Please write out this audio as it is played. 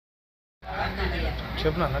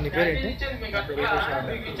చెప్పనా నీ పేరేంటి?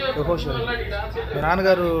 యహోషువ. మీ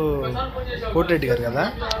నాన్నగారు కోటిరెడ్డి గారు కదా?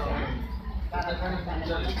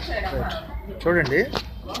 చూడండి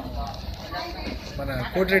మన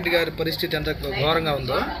కోటిరెడ్డి గారి పరిస్థితి ఎంత ఘోరంగా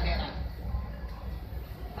ఉందో.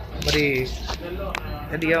 మరి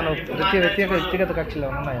అంటే ఏమైనా వ్యక్తిగత కక్షలు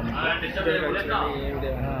ఏమైనా ఉన్నాయా?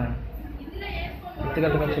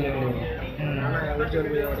 వ్యక్తిగత కక్షలు ఏమి లేవు.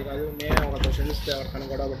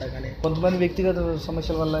 కొంతమంది వ్యక్తిగత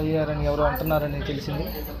సమస్యల వల్ల అయ్యారని ఎవరో అంటున్నారని తెలిసింది.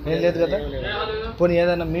 ఏం లేదు కదా? పోనీ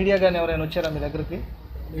ఏదైనా మీడియా కానీ ఎవరైనా వచ్చారా మీ దగ్గరికి?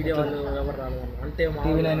 మీడియా వాళ్ళు ఎవరు రాలేదు, అంటే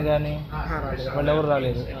TV9 కానీ వాళ్ళు ఎవరు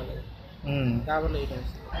రాలేదు.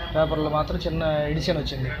 పేపర్లో మాత్రం చిన్న ఎడిషన్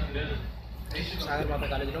వచ్చింది. సాగర్మాత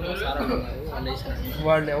కాలేజీలో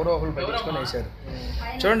వాళ్ళు ఎవరో ఒకరు పట్టించుకొని వేశారు.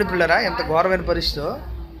 చూడండి పిల్లరా ఎంత ఘోరమైన పరిస్థితి.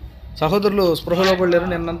 సహోదరులు స్పృహలో కూడా లేరు.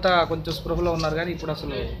 నిన్నంతా కొంచెం స్పృహలో ఉన్నారు కానీ ఇప్పుడు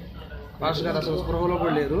అసలు మాస్టర్ గారు అసలు స్పృహలో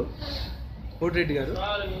కూడా లేరు. కోటిరెడ్డి గారు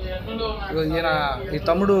ఈయన ఈ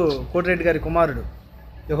తమ్ముడు కోటిరెడ్డి గారి కుమారుడు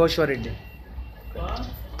యహోషువ రెడ్డి.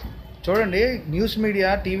 చూడండి న్యూస్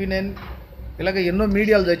మీడియా TV9 ఇలాగ ఎన్నో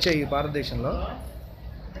మీడియాలు వచ్చాయి ఈ భారతదేశంలో.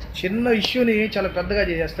 చిన్న ఇష్యూని చాలా పెద్దగా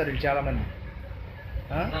చేసేస్తారు వీళ్ళు చాలామంది.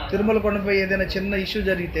 తిరుమల కొండపై ఏదైనా చిన్న ఇష్యూ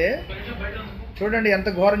జరిగితే చూడండి ఎంత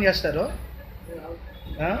ఘోరం చేస్తారో.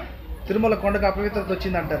 తిరుమల కొండకు అపవిత్రత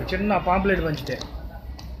వచ్చిందంటారు చిన్న పాంప్లెట్ పంచితే.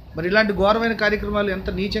 మరి ఇలాంటి ఘోరమైన కార్యక్రమాలు ఎంత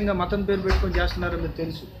నీచంగా మతం పేరు పెట్టుకొని చేస్తున్నారో మీకు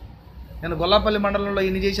తెలుసు. నేను గొల్లాపల్లి మండలంలో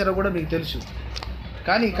ఎన్ని చేశారో కూడా మీకు తెలుసు.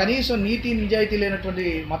 కానీ కనీసం నీతి నిజాయితీ లేనటువంటి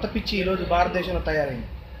మత పిచ్చి ఈరోజు భారతదేశంలో తయారైంది.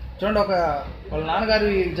 చూడండి వాళ్ళ నాన్నగారు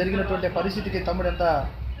జరిగినటువంటి పరిస్థితికి తమ్ముడు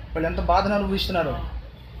వాళ్ళు ఎంత బాధను అనుభవిస్తున్నారు.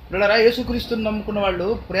 వీళ్ళరా యేసుక్రీస్తుని నమ్ముకున్న వాళ్ళు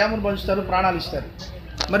ప్రేమను పంచుతారు, ప్రాణాలు ఇస్తారు.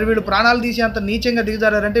 మరి వీళ్ళు ప్రాణాలు తీసి అంత నీచంగా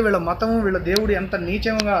దిగుతారంటే వీళ్ళ మతము వీళ్ళ దేవుడు ఎంత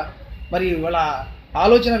నీచంగా మరి వాళ్ళ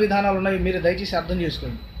ఆలోచన విధానాలు ఉన్నవి మీరు దయచేసి అర్థం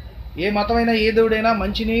చేసుకోండి. ఏ మతమైనా ఏ దేవుడైనా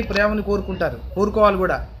మంచిని ప్రేమని కోరుకోవాలి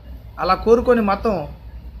కూడా. అలా కోరుకొని మతం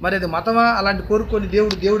మరి అది మతమా? అలాంటి కోరుకొని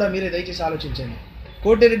దేవుడా మీరే దయచేసి ఆలోచించండి.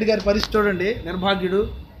 కోటిరెడ్డి గారి పరిస్థితి చూడండి, నిర్భాగ్యుడు.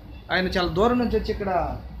 ఆయన చాలా దూరం నుంచి వచ్చి ఇక్కడ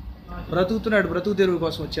బ్రతుకుతున్నాడు, బ్రతుకు తెరువు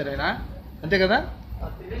కోసం వచ్చారు ఆయన, అంతే కదా?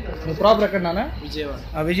 మీ ప్రాపర్ ఎక్కడ నాన్న?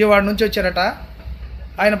 విజయవాడ నుంచి వచ్చారట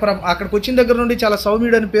ఆయన. అక్కడికి వచ్చిన దగ్గర నుండి చాలా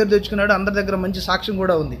సౌమ్యుడు అని పేరు తెచ్చుకున్నాడు, అందరి దగ్గర మంచి సాక్ష్యం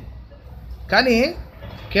కూడా ఉంది. కానీ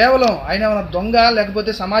కేవలం ఆయన ఏమైనా దొంగ,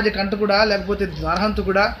 లేకపోతే సమాజ కంటకుడా, లేకపోతే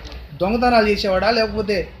నరహంతకుడా, దొంగతనాలు చేసేవాడా,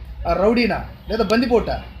 లేకపోతే రౌడీనా, లేదా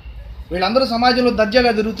బందిపోటా? వీళ్ళందరూ సమాజంలో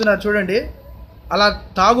దర్జాగా తిరుగుతున్నారు చూడండి. అలా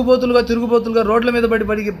తాగుబోతులుగా తిరుగుబోతులుగా రోడ్ల మీద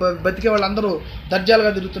బతికే వాళ్ళందరూ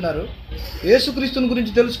దర్జాలుగా తిరుగుతున్నారు. యేసుక్రీస్తుని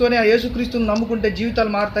గురించి తెలుసుకొని ఆ యేసుక్రీస్తుని నమ్ముకుంటే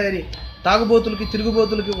జీవితాలు మారుతాయని తాగుబోతులకి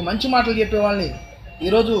తిరుగుబోతులకి ఒక మంచి మాటలు చెప్పే వాళ్ళని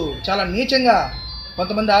ఈరోజు చాలా నీచంగా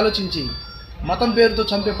కొంతమంది ఆలోచించి మతం పేరుతో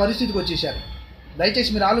చంపే పరిస్థితికి వచ్చేసారు. దయచేసి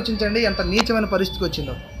మీరు ఆలోచించండి ఎంత నీచమైన పరిస్థితికి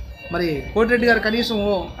వచ్చిందో. మరి కోటిరెడ్డి గారు కనీసం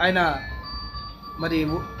ఆయన మరి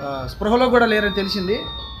స్పృహలో కూడా లేరని తెలిసింది.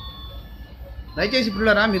 దయచేసి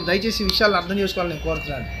పిల్లరా మీరు దయచేసి విషయాలను అర్థం చేసుకోవాలని నేను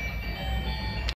కోరుతున్నాను.